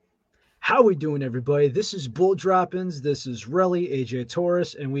How we doing, everybody? This is Bull Droppins. This is Relly, AJ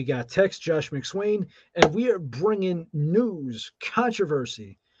Torres, and we got Tex Josh McSwain, and we are bringing news,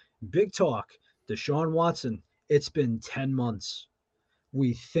 controversy, big talk. Deshaun Watson. It's been 10 months.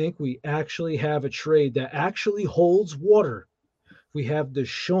 We think we actually have a trade that actually holds water. We have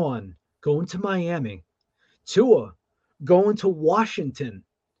Deshaun going to Miami, Tua going to Washington,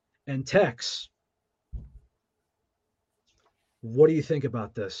 and Tex. What do you think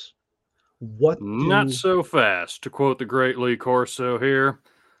about this? What Not do so fast, to quote the great Lee Corso here.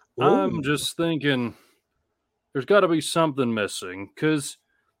 I'm oh just thinking there's got to be something missing because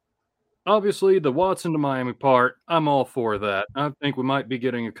obviously the Watson to Miami part, I'm all for that. I think we might be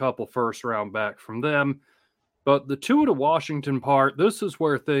getting a couple first round back from them. But the Tua to Washington part, this is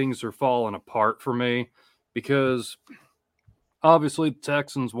where things are falling apart for me because obviously the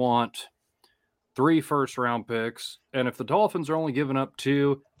Texans want 3 first round picks. And if the Dolphins are only giving up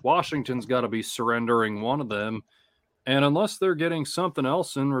 2, Washington's got to be surrendering one of them. And unless they're getting something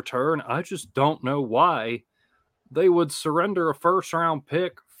else in return, I just don't know why they would surrender a first round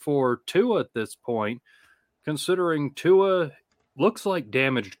pick for Tua at this point, considering Tua looks like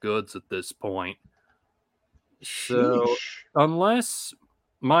damaged goods at this point. So, sheesh. unless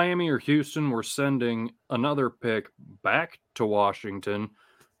Miami or Houston were sending another pick back to Washington,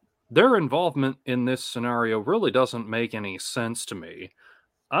 their involvement in this scenario really doesn't make any sense to me.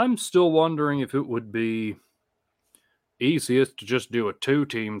 I'm still wondering if it would be easiest to just do a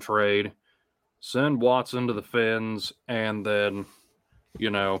 2-team trade, send Watson to the Fins, and then, you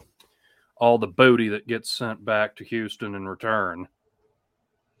know, all the booty that gets sent back to Houston in return.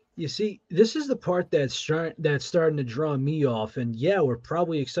 You see, this is the part that's starting to draw me off. And yeah, we're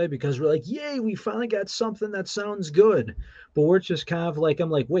probably excited because we're like, yay, we finally got something that sounds good. But we're just kind of like, I'm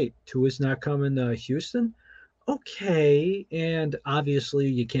like, wait, Tua's not coming to Houston? Okay. And obviously,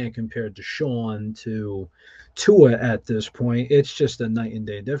 you can't compare Deshaun to Tua at this point. It's just a night and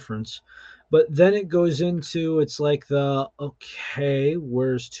day difference. But then it goes into it's like okay,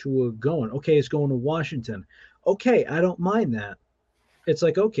 where's Tua going? Okay, it's going to Washington. Okay, I don't mind that. It's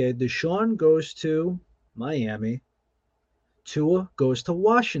like, okay, Deshaun goes to Miami, Tua goes to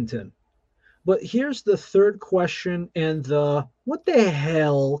Washington. But here's the third question and the what the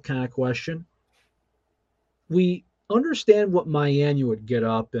hell kind of question. We understand what Miami would get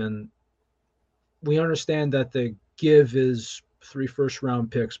up, and we understand that the give is 3 first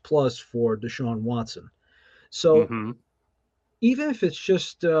round picks plus for Deshaun Watson. So Mm-hmm. even if it's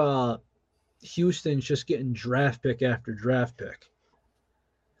just Houston's just getting draft pick after draft pick,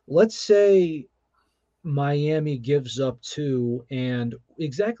 let's say Miami gives up 2, and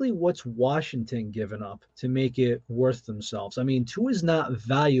exactly what's Washington giving up to make it worth themselves? I mean, 2 is not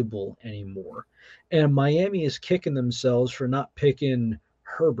valuable anymore, and Miami is kicking themselves for not picking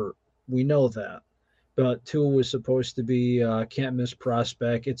Herbert. We know that. But 2 was supposed to be can't miss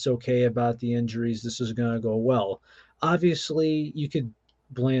prospect. It's okay about the injuries. This is going to go well. Obviously, you could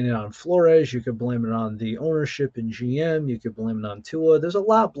blame it on Flores. You could blame it on the ownership and GM. You could blame it on Tua. There's a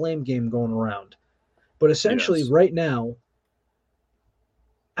lot of blame game going around. But essentially, Yes. right now,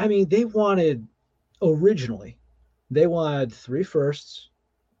 I mean, originally they wanted 3 firsts,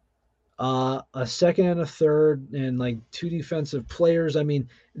 a second and a third, and like 2 defensive players. I mean,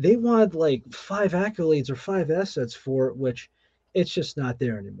 they wanted like 5 accolades or 5 assets for it, which it's just not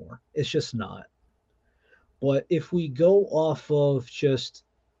there anymore. It's just not. But if we go off of just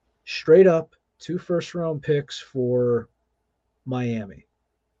straight up 2 first round picks for Miami,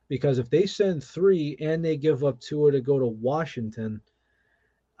 because if they send 3 and they give up 2 to go to Washington,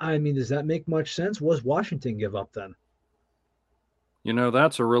 I mean, does that make much sense? What does Washington give up then?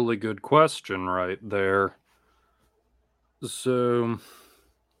 That's a really good question right there. So,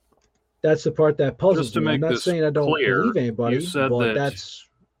 That's the part that just puzzles to me. I'm make not this saying I don't clear, believe you anybody, said but that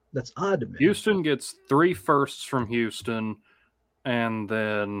that's odd to me. Houston gets 3 firsts from Houston, and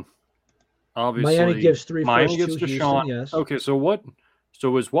then Miami obviously gives three Miami first to gets Houston, Deshaun. yes. Okay, so what?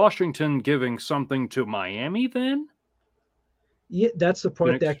 So is Washington giving something to Miami then? Yeah, that's the Can part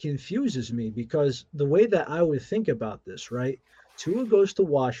ex- that confuses me because the way that I would think about this, right? Tua goes to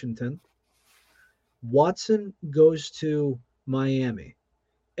Washington, Watson goes to Miami.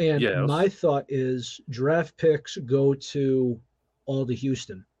 And my yes, thought is draft picks go to all to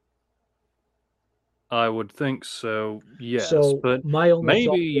Houston. I would think so. Yes, So but my only maybe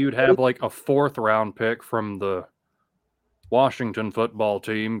thought you'd was, have like a 4th round pick from the Washington football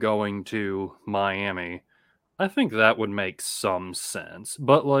team going to Miami. I think that would make some sense.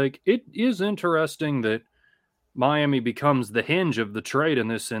 But like it is interesting that Miami becomes the hinge of the trade in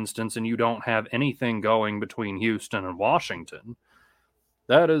this instance and you don't have anything going between Houston and Washington.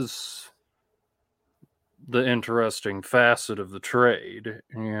 That is the interesting facet of the trade.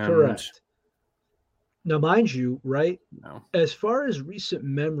 And, Correct. Now, mind you, right? you know, As far as recent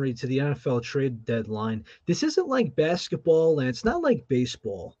memory to the NFL trade deadline, this isn't like basketball and it's not like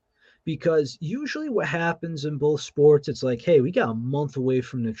baseball because usually what happens in both sports, it's like, hey, we got a month away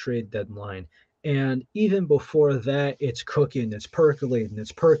from the trade deadline. And even before that, it's cooking, it's percolating,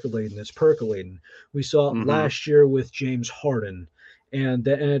 it's percolating, it's percolating. We saw it mm-hmm, last year with James Harden, and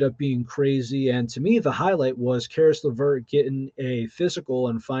that ended up being crazy. And to me, the highlight was Karis LeVert getting a physical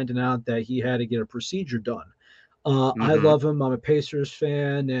and finding out that he had to get a procedure done. I mm-hmm. love him. I'm a Pacers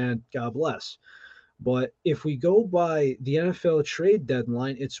fan, and God bless. But if we go by the NFL trade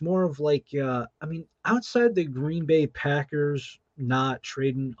deadline, it's more of like, I mean, outside the Green Bay Packers not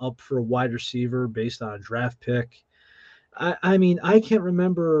trading up for a wide receiver based on a draft pick, I mean, I can't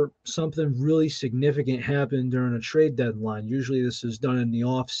remember something really significant happened during a trade deadline. Usually this is done in the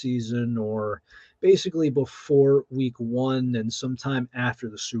off season or basically before week one and sometime after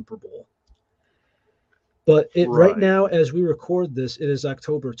the Super Bowl. But it right Right. now, as we record this, it is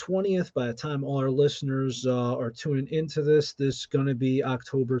October 20th. By the time all our listeners are tuning into this is going to be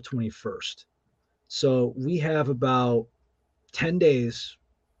October 21st. So we have about 10 days,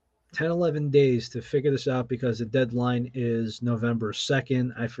 10, 11 days to figure this out because the deadline is November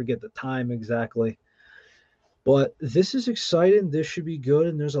 2nd. I forget the time exactly. But this is exciting. This should be good.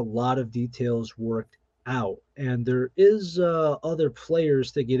 And there's a lot of details worked out. And there is other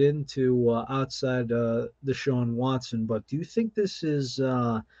players to get into outside Deshaun Watson. But do you think this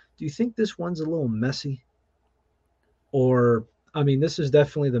one's a little messy? Or, I mean, this is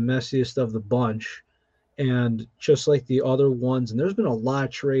definitely the messiest of the bunch. And just like the other ones, and there's been a lot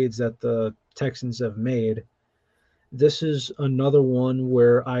of trades that the Texans have made. This is another one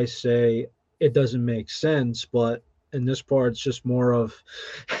where I say it doesn't make sense, but in this part, it's just more of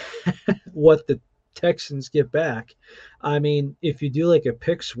what the Texans get back. I mean, if you do like a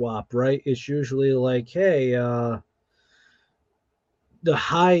pick swap, right, it's usually like, hey, the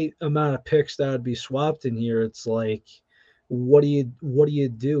high amount of picks that would be swapped in here, it's like, what do you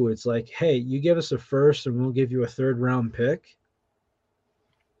do? It's like, hey, you give us a first and we'll give you a third round pick.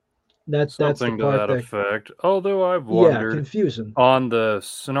 That's the Something to part that that, effect. Although I've yeah, wondered confusing. on the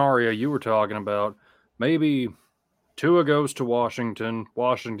scenario you were talking about, maybe Tua goes to Washington.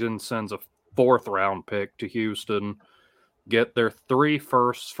 Washington sends a fourth round pick to Houston, get their 3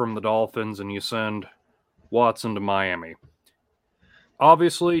 firsts from the Dolphins, and you send Watson to Miami.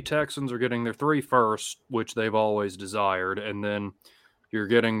 Obviously, Texans are getting their 3 firsts, which they've always desired, and then you're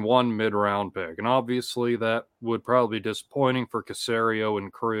getting 1 mid round pick. And obviously, that would probably be disappointing for Casario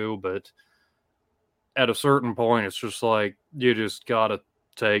and crew, but at a certain point, it's just like you just got to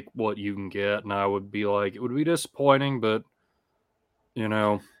take what you can get. And I would be like, it would be disappointing, but you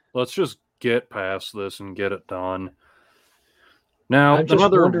know, let's just get past this and get it done. Now, I'm just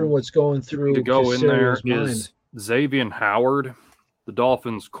another wondering what's going thing to through go in there Casario's mind. is Xavier Howard, the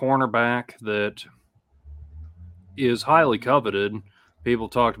Dolphins cornerback that is highly coveted. People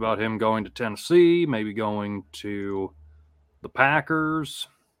talked about him going to Tennessee, maybe going to the Packers.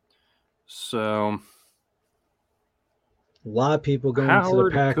 So A lot of people going to the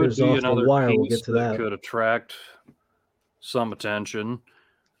Howard could Packers be off the another wire. We'll piece get to that that. could attract some attention.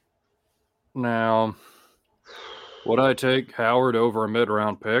 Now, would I take Howard over a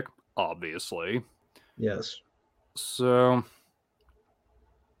mid-round pick? Obviously. Yes. So,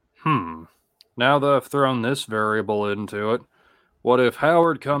 now that I've thrown this variable into it, what if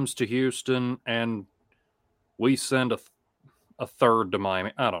Howard comes to Houston and we send a third to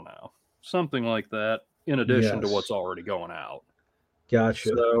Miami? I don't know. Something like that, in addition to what's Yes. already going out.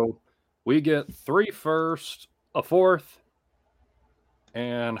 Gotcha. So we get 3 firsts, a fourth,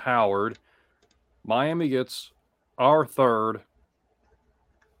 and Howard. Miami gets our third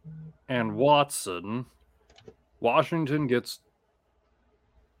and Watson. Washington gets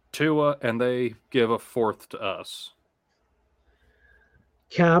Tua, and they give a fourth to us.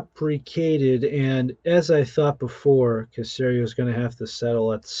 Complicated, and as I thought before, Casario's going to have to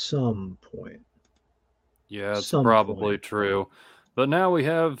settle at some point. Yeah, it's Some probably point. true. But now we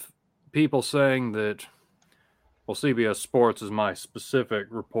have people saying that, well, CBS Sports, is my specific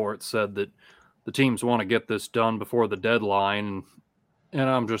report, said that the teams want to get this done before the deadline. And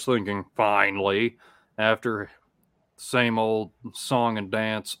I'm just thinking, finally, after same old song and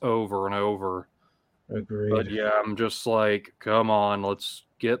dance over and over. But Agreed. yeah, I'm just like, come on, let's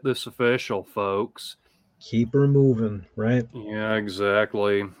get this official, folks. Keep her moving, right? Yeah,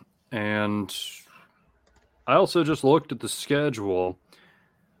 exactly. And I also just looked at the schedule.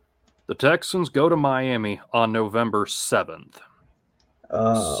 The Texans go to Miami on November 7th.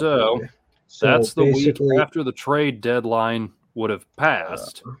 Oh So boy. So That's the week basically, after the trade deadline would have uh,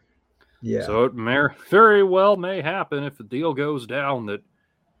 passed. yeah. So it very well may happen if the deal goes down that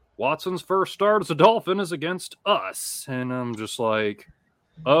Watson's first start as a Dolphin is against us. And I'm just like,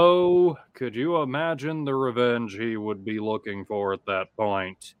 oh, could you imagine the revenge he would be looking for at that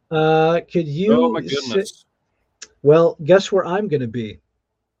point? Could Oh my you sit? goodness. Well, guess where I'm going to be?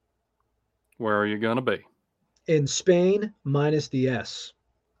 Where are you going to be? In Spain, minus the S.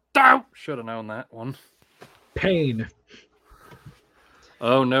 Oh, should have known that one. Pain.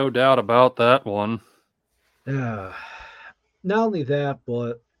 Oh, no doubt about that one. Uh, Not only that,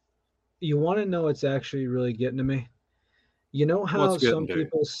 but you want to know what's actually really getting to me? You know how What's some getting to you?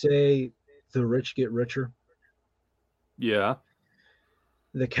 people say the rich get richer? Yeah.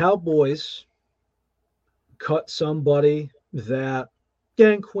 The Cowboys cut somebody that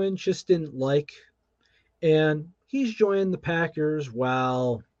Dan Quinn just didn't like, and he's joining the Packers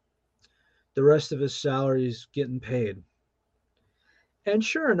while the rest of his salary is getting paid. And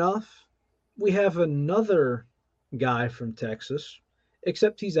sure enough, we have another guy from Texas,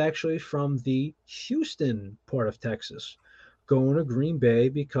 except he's actually from the Houston part of Texas, going to Green Bay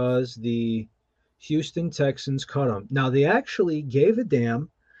because the Houston Texans cut him. Now, they actually gave a damn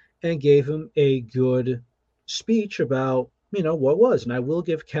and gave him a good speech about, what was. And I will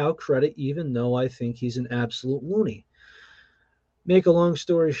give Cal credit, even though I think he's an absolute loony. Make a long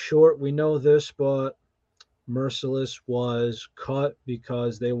story short, we know this, but Mercilus was cut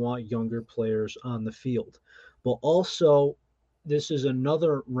because they want younger players on the field. But also, this is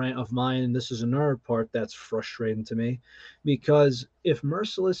another rant of mine, and this is another part that's frustrating to me because if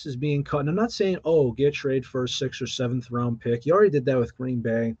Mercilus is being cut, and I'm not saying, oh, get trade for a 6th or 7th round pick. You already did that with Green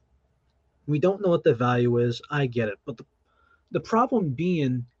Bay. We don't know what the value is. I get it. But the problem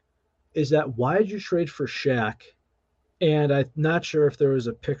being is that why did you trade for Shaq? And I'm not sure if there was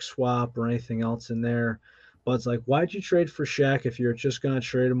a pick swap or anything else in there. But it's like, why'd you trade for Shaq if you're just going to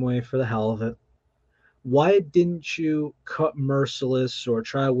trade him away for the hell of it? Why didn't you cut Mercilus or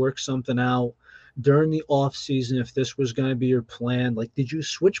try to work something out during the off season if this was going to be your plan? Like, did you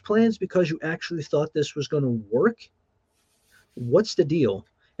switch plans because you actually thought this was going to work? What's the deal?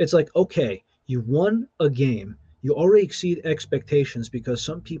 It's like, okay, you won a game. You already exceed expectations because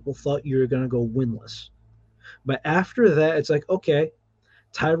some people thought you were going to go winless. But after that, it's like, okay,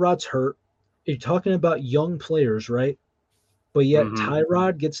 Tyrod's hurt. You're talking about young players, right? But yet Mm-hmm.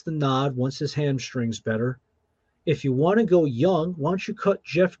 Tyrod gets the nod once his hamstring's better. If you want to go young, why don't you cut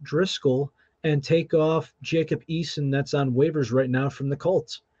Jeff Driscoll and take off Jacob Eason that's on waivers right now from the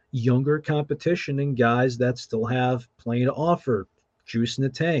Colts? Younger competition and guys that still have plenty to offer, juice in the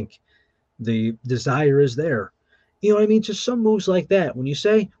tank. The desire is there. You know what I mean? Just some moves like that. When you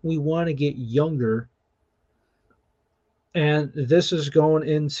say we want to get younger, and this is going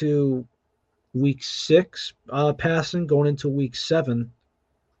into week 6 passing, going into week 7.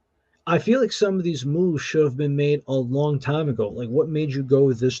 I feel like some of these moves should have been made a long time ago. Like, what made you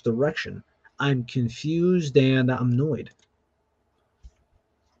go this direction? I'm confused and I'm annoyed.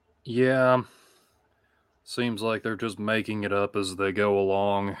 Yeah. Seems like they're just making it up as they go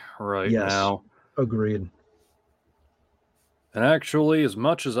along right Yes, now. agreed. And actually, as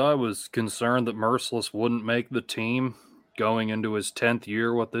much as I was concerned that Mercilus wouldn't make the team going into his 10th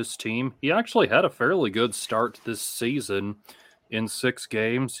year with this team, he actually had a fairly good start this season. In 6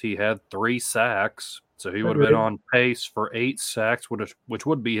 games, he had 3 sacks, so he would have been Agreed. on pace for 8 sacks, which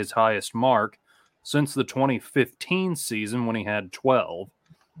would be his highest mark since the 2015 season when he had 12.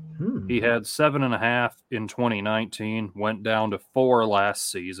 Hmm. He had 7.5 in 2019, went down to 4 last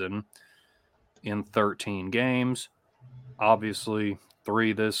season in 13 games. Obviously,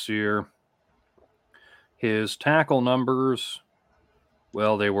 3 this year. His tackle numbers,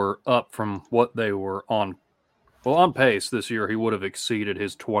 well, they were up from what they were on. Well, on pace this year, he would have exceeded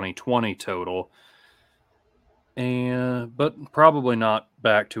his 2020 total, but probably not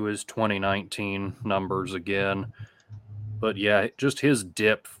back to his 2019 numbers again. But yeah, just his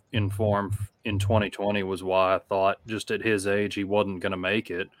dip in form in 2020 was why I thought just at his age he wasn't going to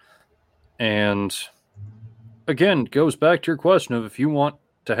make it. And again, goes back to your question of if you want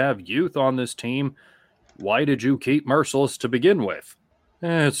to have youth on this team, why did you keep Mercilus to begin with?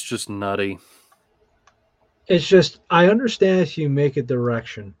 It's just nutty. It's just, I understand if you make a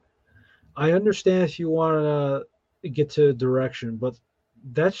direction. I understand if you want to get to direction, but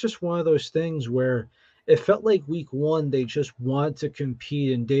that's just one of those things where it felt like week 1 they just wanted to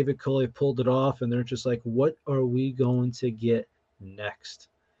compete and David Culley pulled it off and they're just like, what are we going to get next?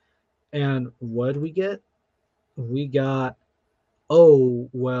 And what did we get? We got, oh,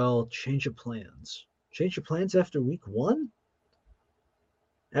 well, change of plans. Change of plans after week 1?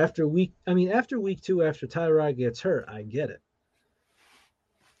 After week 2, after Tyrod gets hurt, I get it.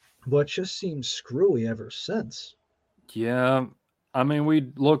 But it just seems screwy ever since. Yeah, I mean,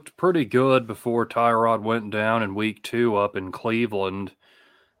 we looked pretty good before Tyrod went down in week 2 up in Cleveland.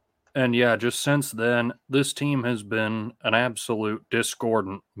 And yeah, just since then, this team has been an absolute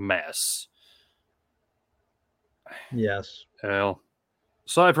discordant mess. Yes. Well,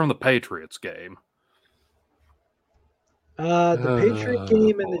 aside from the Patriots game. The Patriot Oh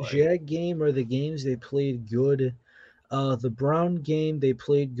game and the boy. Jag game are the games they played good. The Brown game they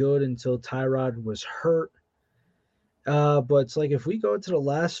played good until Tyrod was hurt. But it's like if we go to the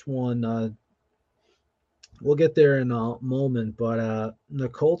last one, we'll get there in a moment. But the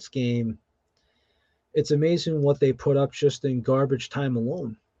Colts game, it's amazing what they put up just in garbage time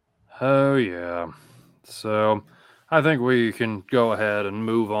alone. Oh yeah. So I think we can go ahead and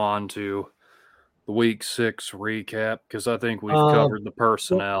move on to the week 6 recap because I think we've Uh, covered the well,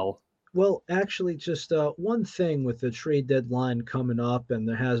 personnel. well, actually, just one thing with the trade deadline coming up, and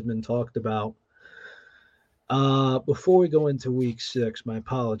there has been talked about. Before we go into week 6, my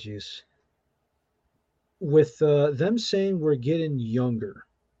apologies. With them saying we're getting younger,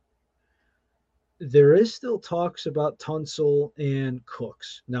 there is still talks about Tunsil and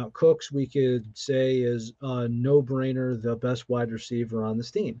Cooks. Now, Cooks, we could say, is a no brainer, the best wide receiver on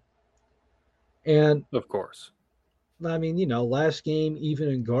this team. And Of course. I mean, last game, even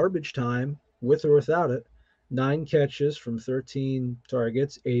in garbage time, with or without it, 9 catches from 13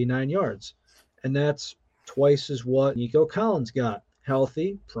 targets, 89 yards. And that's twice as what Nico Collins got.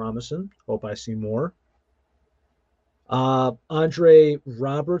 Healthy, promising. Hope I see more. Andre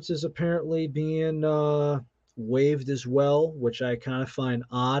Roberts is apparently being waived as well, which I kind of find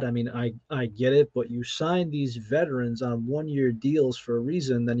odd. I mean, I get it, but you sign these veterans on 1 year deals for a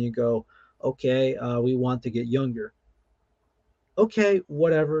reason. Then you go, okay, we want to get younger. Okay,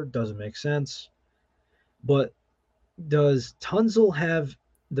 whatever, doesn't make sense. But does Tunzel have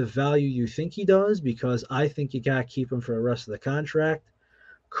the value you think he does? Because I think you got to keep him for the rest of the contract.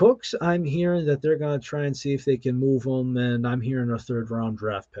 Cooks, I'm hearing that they're going to try and see if they can move him, and I'm hearing a third round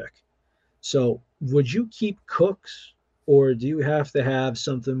draft pick. So, would you keep Cooks, or do you have to have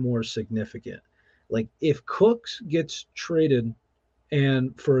something more significant? Like, if Cooks gets traded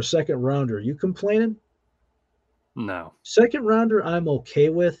and for a second rounder, you complaining? No. Second rounder, I'm okay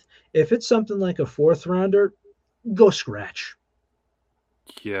with. If it's something like a fourth rounder, go scratch.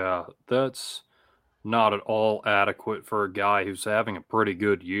 Yeah, that's not at all adequate for a guy who's having a pretty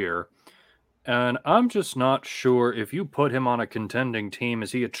good year. And I'm just not sure if you put him on a contending team,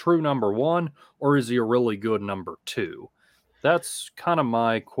 is he a true number 1 or is he a really good number 2? That's kind of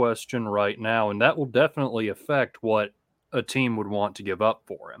my question right now, and that will definitely affect what a team would want to give up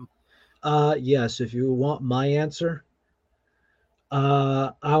for him. Yes, if you want my answer,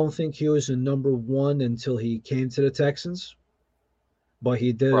 I don't think he was a number one until he came to the Texans, but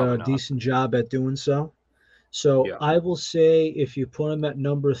he did Probably a not. decent job at doing so. So Yeah. I will say if you put him at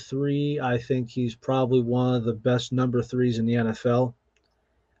number three, I think he's probably one of the best number threes in the NFL.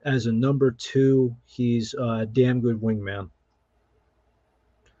 As a number two, he's a damn good wingman.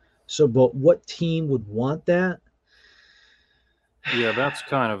 So, but what team would want that? Yeah, that's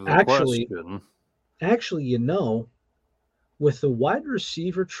kind of the Actually, question. actually, with the wide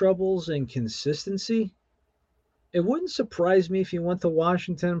receiver troubles and consistency, it wouldn't surprise me if he went to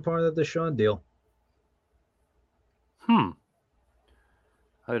Washington, part of the Deshaun deal. Hmm.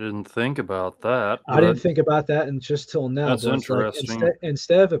 I didn't think about that, I didn't but think about that and just till now, that's but it's like interesting.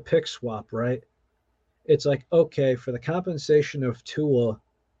 instead of a pick swap, right? It's like okay, for the compensation of Tua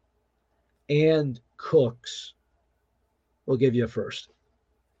and Cooks, we'll give you a first,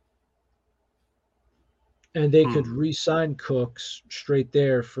 and they could Hmm. re-sign Cooks straight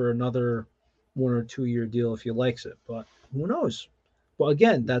there for another 1 or 2 year deal if he likes it. But who knows? Well,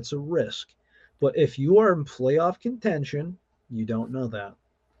 again, that's a risk. But if you are in playoff contention, you don't know that.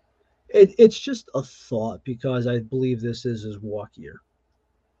 It's just a thought because I believe this is his walk year.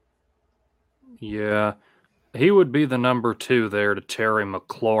 Yeah, he would be the number 2 there to Terry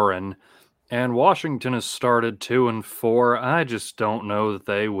McLaurin. And Washington has started 2-4. I just don't know that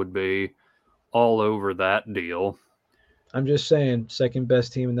they would be all over that deal. I'm just saying, second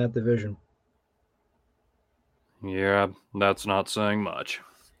best team in that division. Yeah, that's not saying much.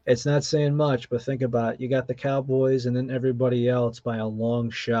 It's not saying much, but think about it. You got the Cowboys and then everybody else by a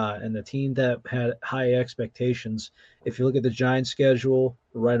long shot. And the team that had high expectations, if you look at the Giants schedule,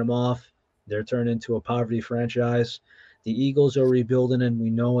 write them off. They're turned into a poverty franchise. The Eagles are rebuilding, and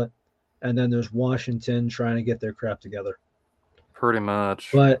we know it. And then there's Washington trying to get their crap together. Pretty much.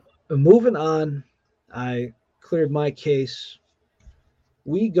 But moving on, I cleared my case.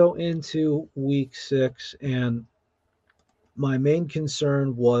 We go into week 6, and my main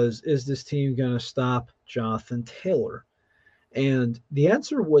concern was, is this team going to stop Jonathan Taylor? And the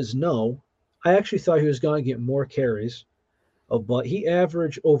answer was no. I actually thought he was going to get more carries, but he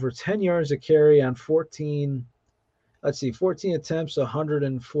averaged over 10 yards a carry on 14 attempts,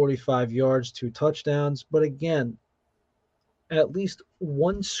 145 yards, 2 touchdowns. But again, at least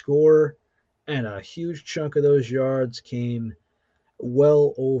one score, and a huge chunk of those yards came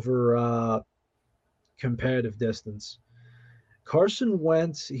well over competitive distance. Carson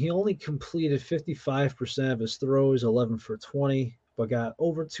Wentz, he only completed 55% of his throws, 11 for 20, but got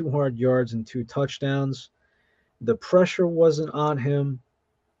over 200 yards and 2 touchdowns. The pressure wasn't on him.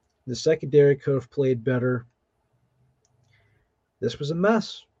 The secondary could have played better. This was a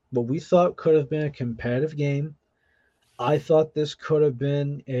mess. What we thought could have been a competitive game. I thought this could have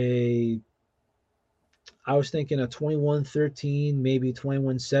been I was thinking a 21-13, maybe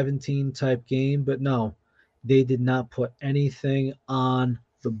 21-17 type game, but no, they did not put anything on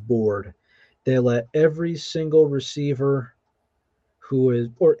the board. They let every single receiver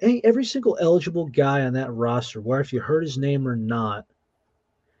every single eligible guy on that roster, where if you heard his name or not,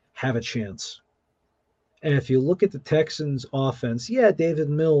 have a chance. And if you look at the Texans offense, yeah, David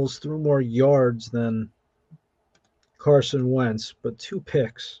Mills threw more yards than Carson Wentz, but 2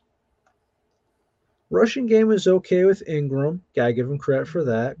 picks. Rushing game was okay with Ingram. Gotta give him credit for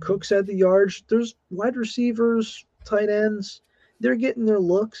that. Cooks had the yards. There's wide receivers, tight ends. They're getting their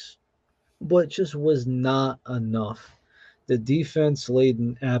looks, but just was not enough. The defense laid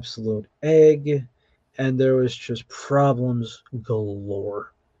an absolute egg, and there was just problems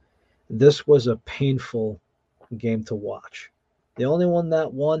galore. This was a painful game to watch. The only one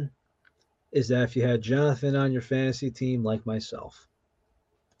that won is that if you had Jonathan on your fantasy team like myself.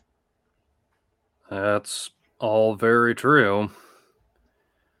 That's all very true.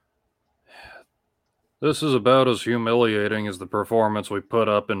 This is about as humiliating as the performance we put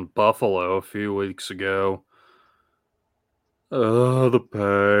up in Buffalo a few weeks ago. Oh, the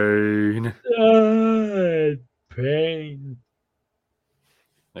pain. Pain.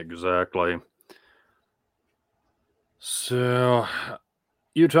 Exactly. So,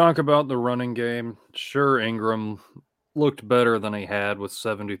 you talk about the running game. Sure, Ingram looked better than he had with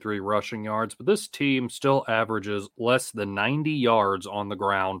 73 rushing yards, but this team still averages less than 90 yards on the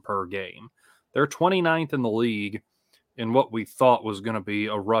ground per game. They're 29th in the league in what we thought was going to be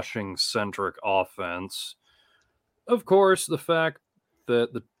a rushing centric offense. Of course, the fact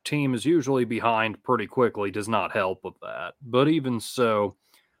that the team is usually behind pretty quickly does not help with that. But even so,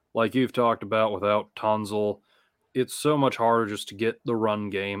 like you've talked about without Tunzel, it's so much harder just to get the run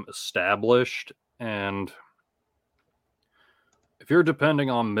game established. And if you're depending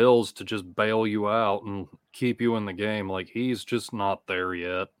on Mills to just bail you out and keep you in the game, like he's just not there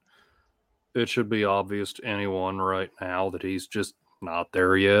yet. It should be obvious to anyone right now that he's just not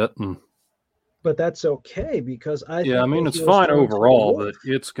there yet. And But that's okay because I yeah, I think mean, that it's he was fine going to be a overall, wolf.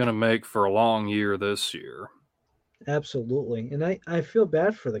 but it's going to make for a long year this year. Absolutely. And I feel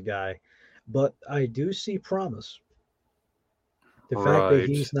bad for the guy, but I do see promise. The fact that Right,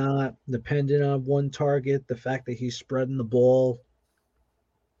 he's not dependent on one target, the fact that he's spreading the ball.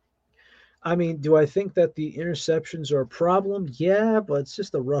 I mean, do I think that the interceptions are a problem? Yeah, but it's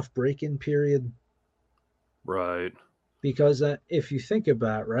just a rough break in period. right. Because if you think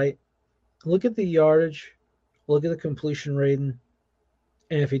about it, right, look at the yardage, look at the completion rating,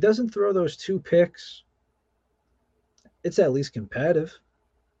 and if he doesn't throw those 2 picks, it's at least competitive.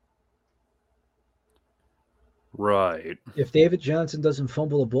 Right. If David Johnson doesn't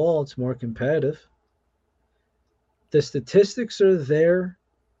fumble the ball, it's more competitive. The statistics are there,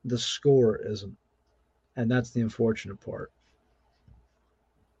 the score isn't. And that's the unfortunate part.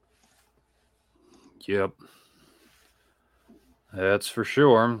 Yep. That's for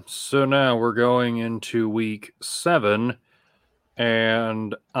sure. So now we're going into week 7,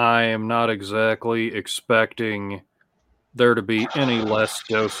 and I am not exactly expecting there to be any less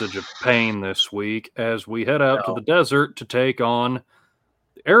dosage of pain this week as we head out to No. the desert to take on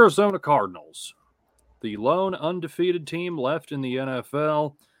the Arizona Cardinals, the lone undefeated team left in the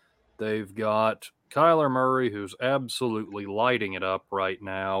NFL. They've got Kyler Murray, who's absolutely lighting it up right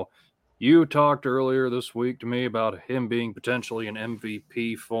now. You talked earlier this week to me about him being potentially an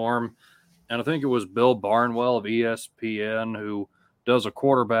MVP form, and I think it was Bill Barnwell of ESPN who does a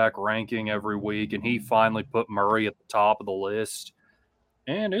quarterback ranking every week, and he finally put Murray at the top of the list,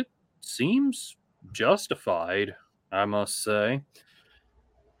 and it seems justified, I must say.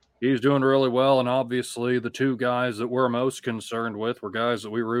 He's doing really well, and obviously the two guys that we're most concerned with were guys that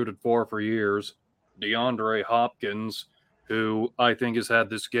we rooted for years. DeAndre Hopkins, who I think has had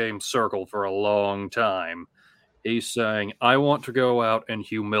this game circled for a long time. He's saying, I want to go out and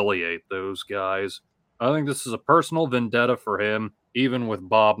humiliate those guys. I think this is a personal vendetta for him, even with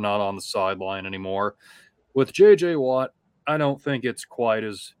Bob not on the sideline anymore. With JJ Watt, I don't think it's quite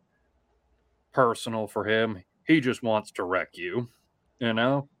as personal for him. He just wants to wreck you. You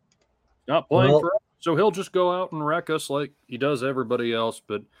know, not playing Well, for us, so he'll just go out and wreck us like he does everybody else.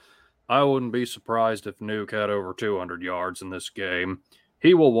 But I wouldn't be surprised if Nuke had over 200 yards in this game.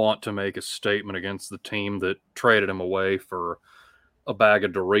 He will want to make a statement against the team that traded him away for a bag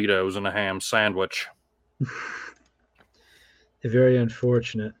of Doritos and a ham sandwich. very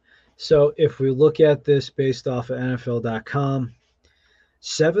unfortunate. So if we look at this based off of NFL.com,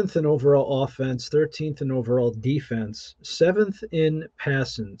 seventh in overall offense, 13th in overall defense, seventh in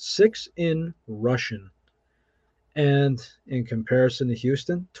passing, sixth in rushing. And in comparison to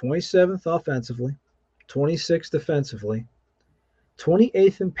Houston, 27th offensively, 26th defensively,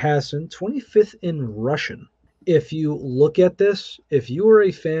 28th in passing, 25th in rushing. If you look at this, if you are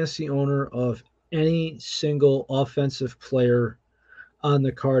a fantasy owner of any single offensive player on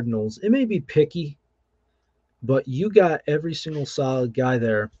the Cardinals, it may be picky, but you got every single solid guy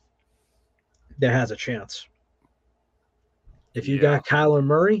there that has a chance. If you Yeah. got Kyler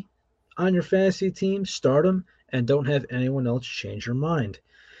Murray on your fantasy team, start him and don't have anyone else change your mind.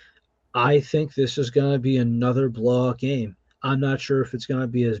 I think this is going to be another blowout game. I'm not sure if it's going to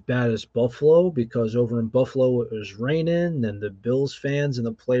be as bad as Buffalo because over in Buffalo it was raining and the Bills fans and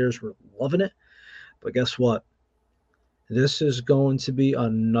the players were loving it. But guess what? This is going to be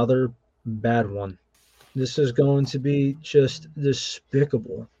another bad one. This is going to be just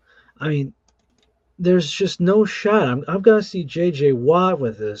despicable. I mean, there's just no shot. I'm going to see J.J. Watt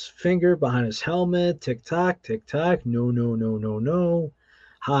with his finger behind his helmet. Tick tock, tick tock. No, no, no, no, no.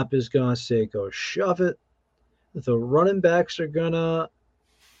 Hop is going to say, go shove it. The running backs are going to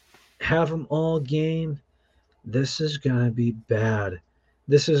have them all game. This is going to be bad.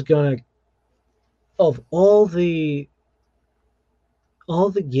 This is going to, of all the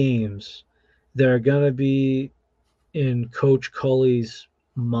games that are going to be in Coach Culley's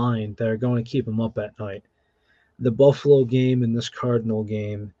mind that are going to keep him up at night. The Buffalo game and this Cardinal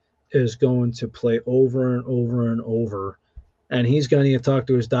game is going to play over and over and over. And he's going to need to talk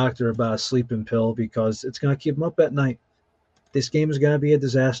to his doctor about a sleeping pill because it's going to keep him up at night. This game is going to be a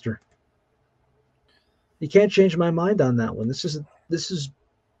disaster. You can't change my mind on that one. This is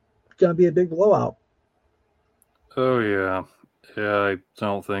going to be a big blowout. Oh, yeah. Yeah, I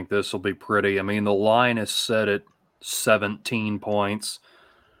don't think this will be pretty. I mean, the line is set at 17 points.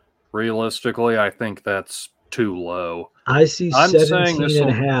 Realistically, I think that's too low. I see I'm saying 17 this and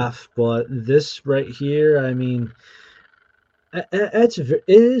a will. half, but this right here, I mean, it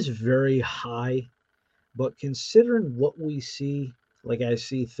is very high, but considering what we see, like I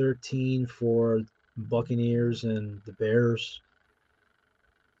see 13 for Buccaneers and the Bears.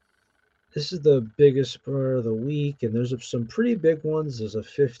 This is the biggest part of the week, and there's some pretty big ones. There's a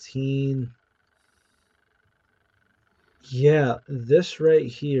 15. Yeah, this right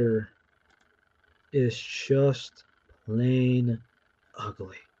here is just plain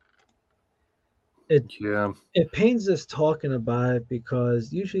ugly. It Yeah. it pains us talking about it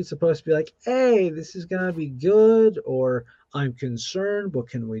because usually it's supposed to be like, hey, this is gonna be good, or I'm concerned, but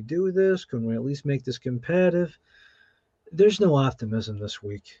can we do this? Can we at least make this competitive? There's no optimism this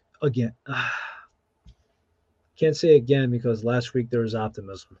week. Again, can't say again because last week there was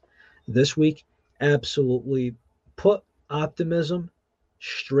optimism. This week, absolutely put optimism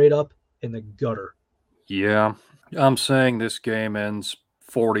straight up in the gutter. Yeah. I'm saying this game ends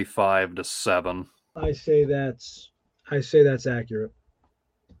 45-7. I say that's I say that's accurate.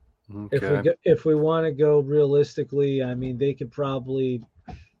 Okay. If we want to go realistically, I mean they could probably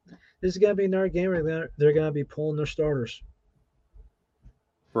this is gonna be another game where they're gonna be pulling their starters.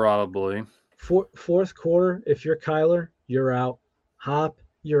 Probably. Fourth quarter, if you're Kyler, you're out. Hop,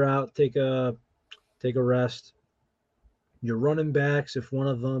 you're out. Take a rest. Your running backs, if one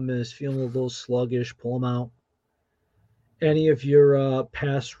of them is feeling a little sluggish, pull them out. Any of your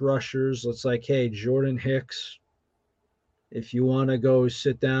pass rushers, it's like, hey, Jordan Hicks, if you want to go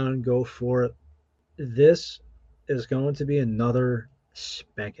sit down, go for it. This is going to be another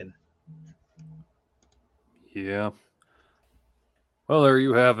spanking. Yeah. Well, there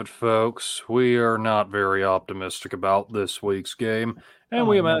you have it, folks. We are not very optimistic about this week's game, and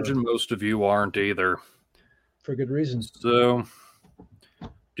we Oh, never. imagine most of you aren't either. For good reason. So,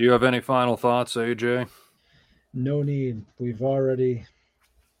 do you have any final thoughts, AJ? No need. We've already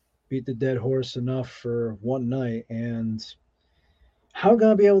beat the dead horse enough for one night, and how am I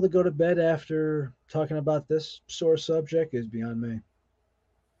gonna be able to go to bed after talking about this sore subject is beyond me.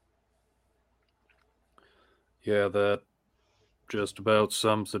 Yeah, that just about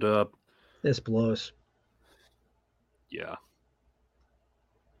sums it up. This blows. Yeah.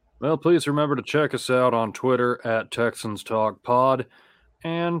 Well, please remember to check us out on Twitter at Texans Talk Pod.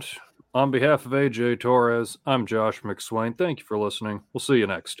 And on behalf of AJ Torres, I'm Josh McSwain. Thank you for listening. We'll see you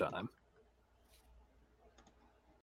next time.